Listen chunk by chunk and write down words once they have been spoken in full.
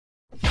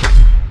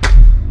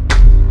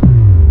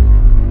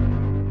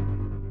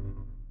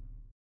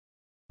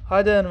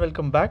Hi there and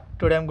welcome back.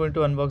 Today I'm going to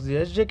unbox the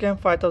SJCam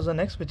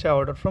 5000X which I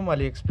ordered from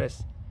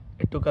AliExpress.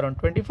 It took around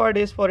 25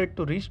 days for it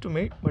to reach to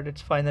me, but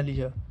it's finally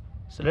here.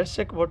 So let's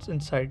check what's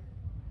inside.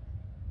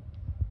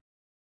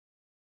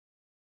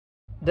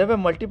 There were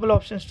multiple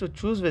options to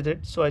choose with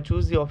it, so I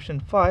choose the option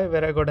 5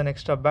 where I got an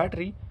extra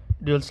battery,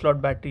 dual slot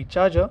battery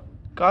charger,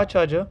 car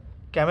charger,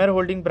 camera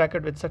holding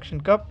bracket with suction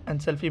cup and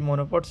selfie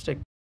monopod stick.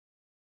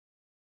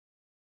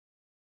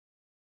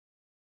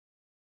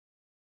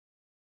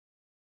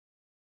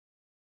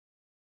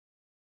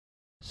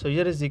 So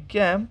here is the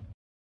cam.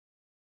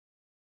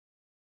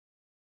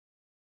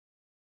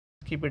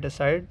 Keep it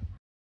aside.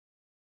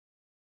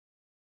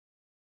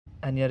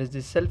 And here is the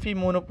selfie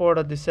monopod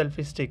or the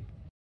selfie stick.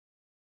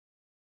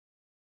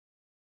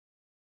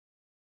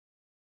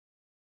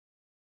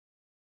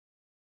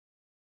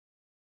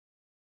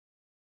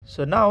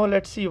 So now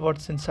let's see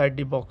what's inside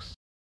the box.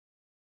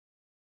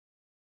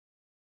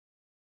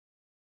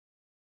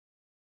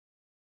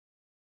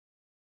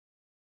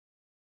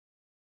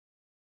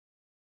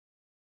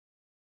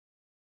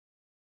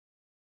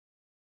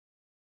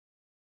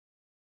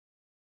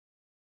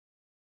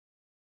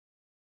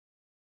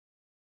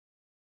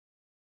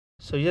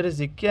 So here is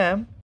the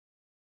cam.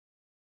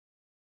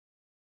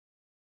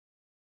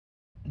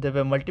 There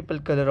were multiple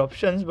color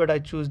options, but I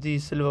choose the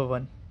silver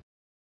one.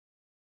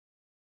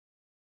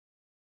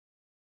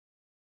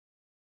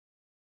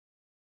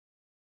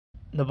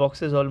 The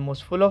box is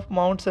almost full of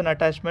mounts and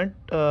attachment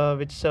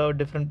which serve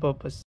different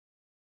purpose.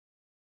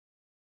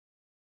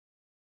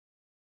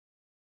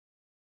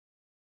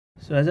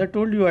 So as I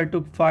told you, I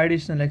took 5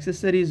 additional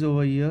accessories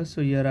over here.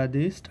 So here are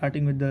they,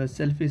 starting with the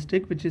selfie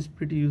stick, which is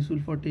pretty useful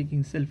for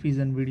taking selfies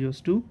and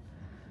videos too.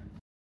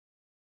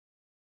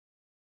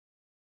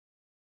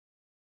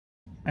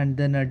 And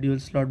then a dual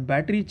slot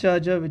battery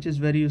charger, which is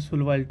very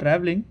useful while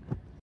traveling.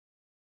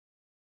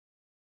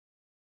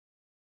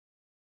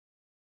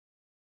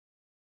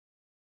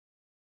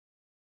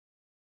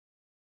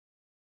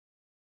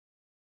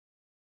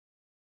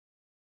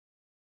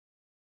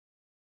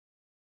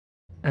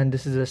 And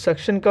this is a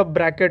suction cup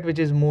bracket, which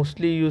is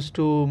mostly used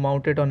to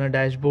mount it on a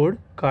dashboard,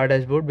 car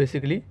dashboard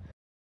basically.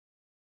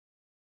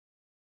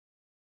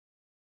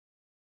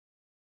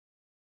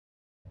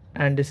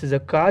 And this is a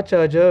car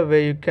charger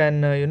where you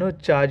can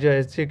charge your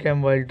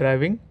SJCam while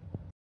driving.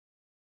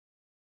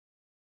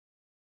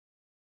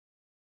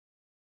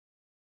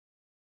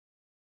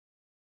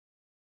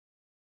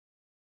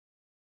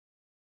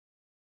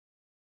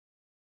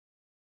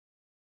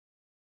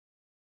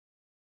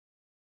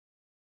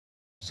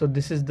 So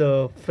this is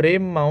the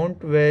frame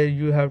mount where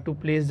you have to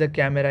place the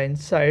camera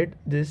inside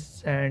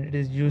this, and it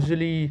is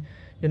usually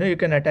you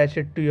can attach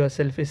it to your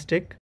selfie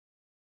stick.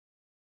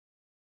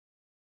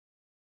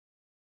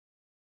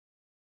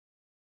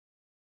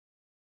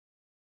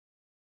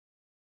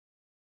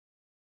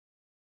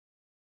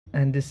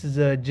 And this is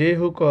a J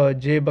hook or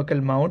J buckle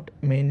mount,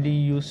 mainly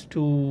used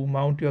to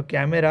mount your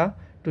camera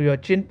to your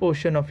chin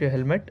portion of your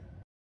helmet.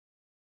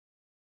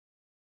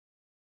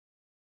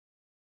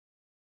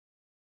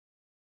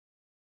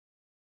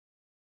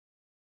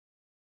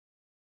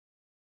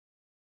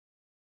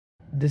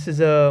 This is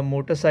a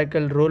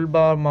motorcycle roll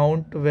bar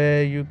mount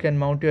where you can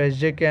mount your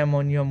SJCam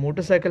on your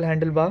motorcycle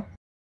handlebar.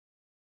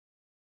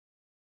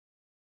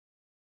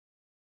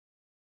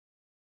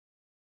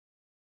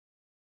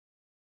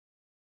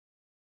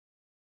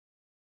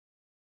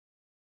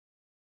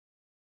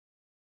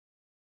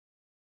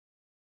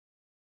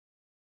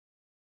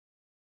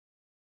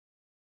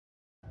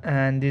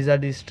 And these are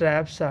the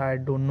straps. I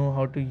don't know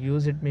how to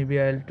use it, maybe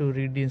I'll have to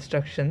read the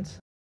instructions.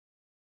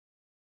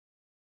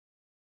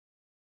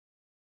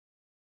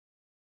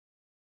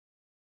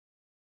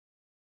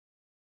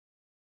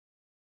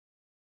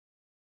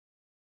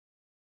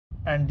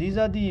 And these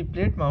are the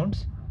plate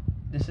mounts.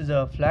 This is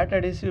a flat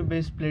adhesive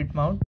based plate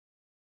mount,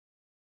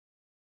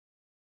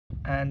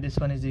 and this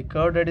one is the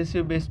curved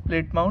adhesive based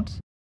plate mounts.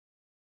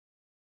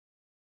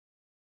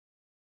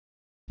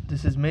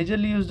 This is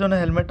majorly used on a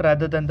helmet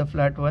rather than the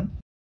flat one.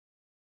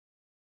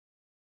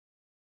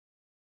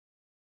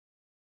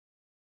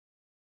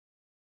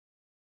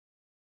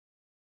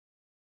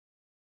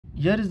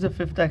 Here is the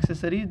fifth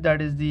accessory,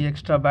 that is the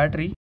extra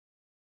battery.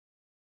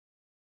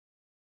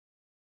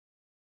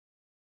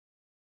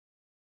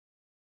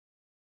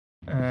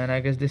 And I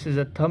guess this is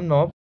a thumb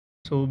knob,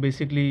 so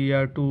basically you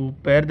have to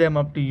pair them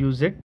up to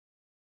use it.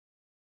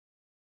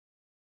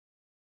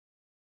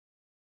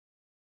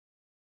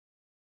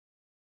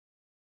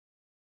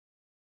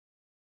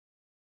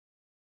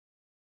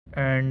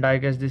 And I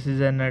guess this is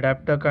an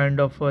adapter kind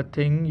of a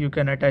thing, you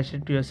can attach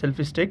it to your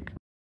selfie stick.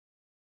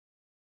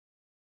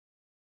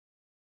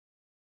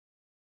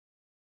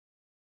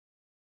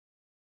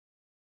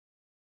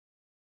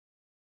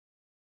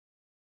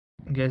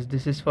 Guess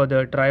this is for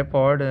the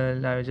tripod.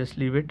 I'll just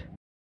leave it.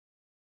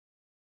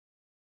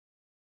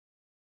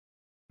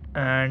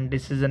 And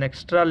this is an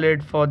extra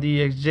lid for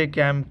the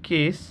SJCam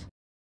case.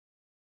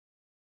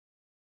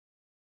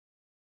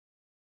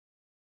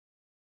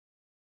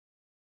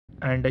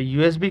 And a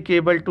USB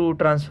cable to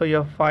transfer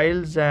your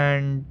files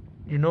and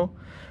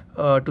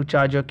to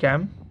charge your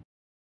cam.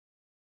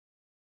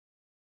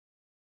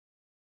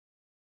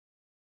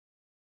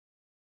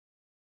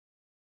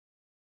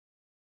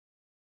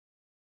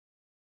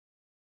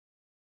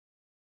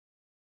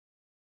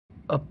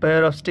 A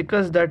pair of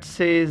stickers that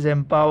says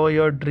empower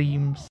your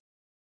dreams.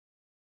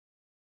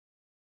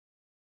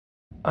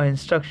 A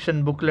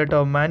instruction booklet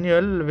or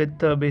manual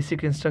with a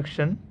basic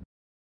instruction.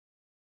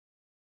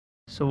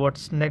 So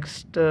what's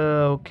next?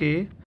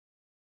 Okay,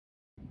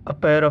 a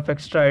pair of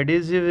extra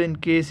adhesive in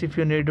case if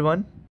you need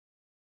one.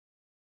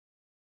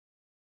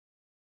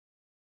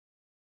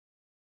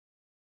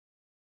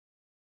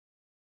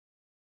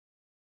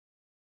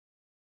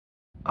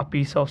 A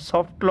piece of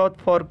soft cloth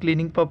for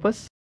cleaning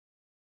purpose.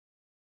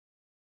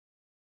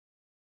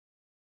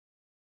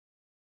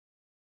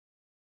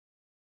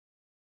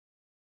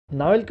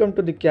 Now I'll come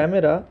to the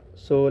camera.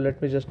 So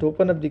let me just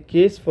open up the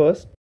case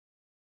first.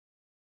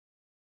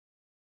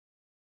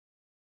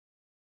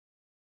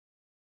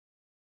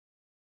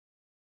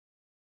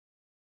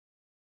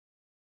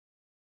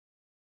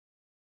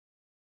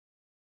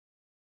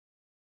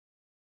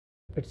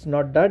 It's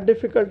not that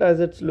difficult as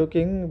it's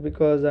looking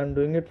because I'm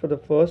doing it for the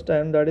first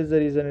time. That is the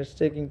reason it's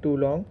taking too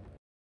long.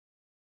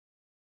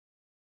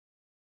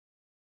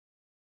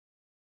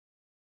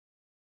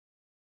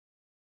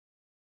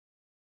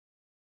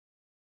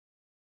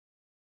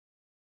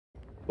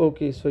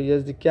 Okay, so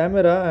here's the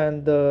camera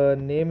and the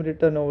name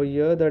written over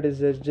here, that is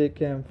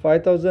SJCam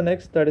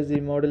 5000X, that is the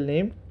model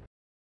name.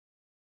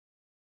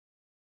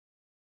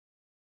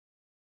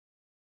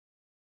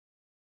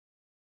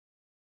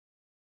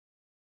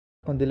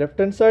 On the left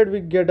hand side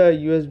we get a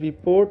USB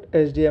port,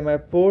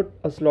 HDMI port,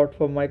 a slot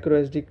for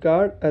micro SD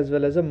card as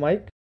well as a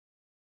mic.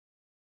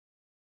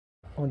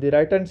 On the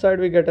right hand side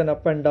we get an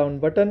up and down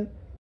button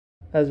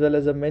as well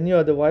as a menu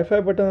or the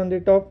Wi-Fi button on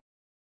the top.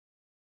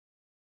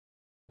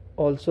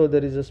 Also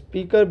there is a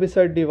speaker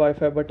beside the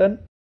Wi-Fi button.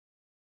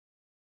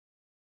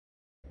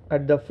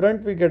 At the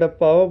front we get a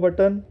power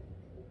button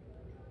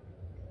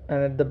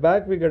and at the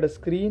back we get a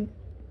screen,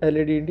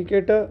 LED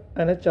indicator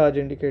and a charge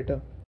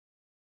indicator.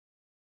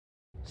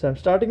 So I'm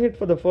starting it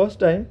for the first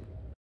time.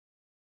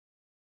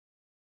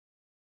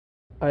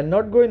 I'll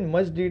not go in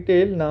much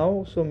detail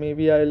now, so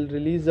maybe I'll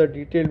release a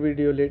detailed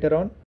video later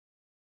on.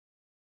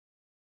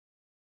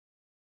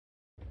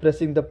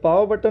 Pressing the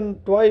power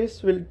button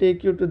twice will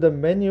take you to the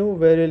menu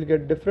where you'll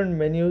get different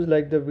menus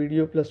like the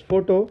video plus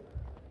photo,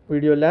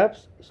 video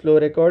lapse, slow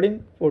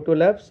recording, photo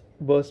lapse,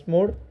 burst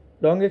mode,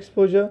 long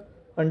exposure,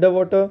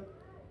 underwater,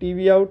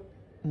 TV out,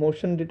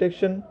 motion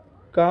detection,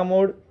 car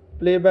mode,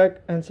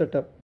 playback and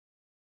setup.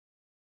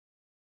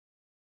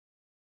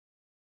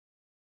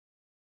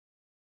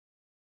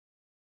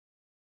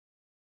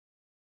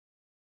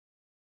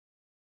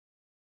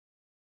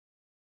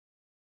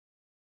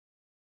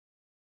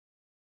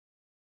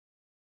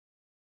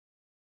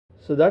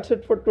 So that's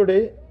it for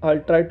today.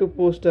 I'll try to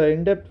post an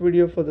in-depth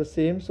video for the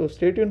same, so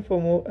stay tuned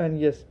for more, and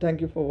yes,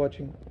 thank you for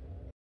watching.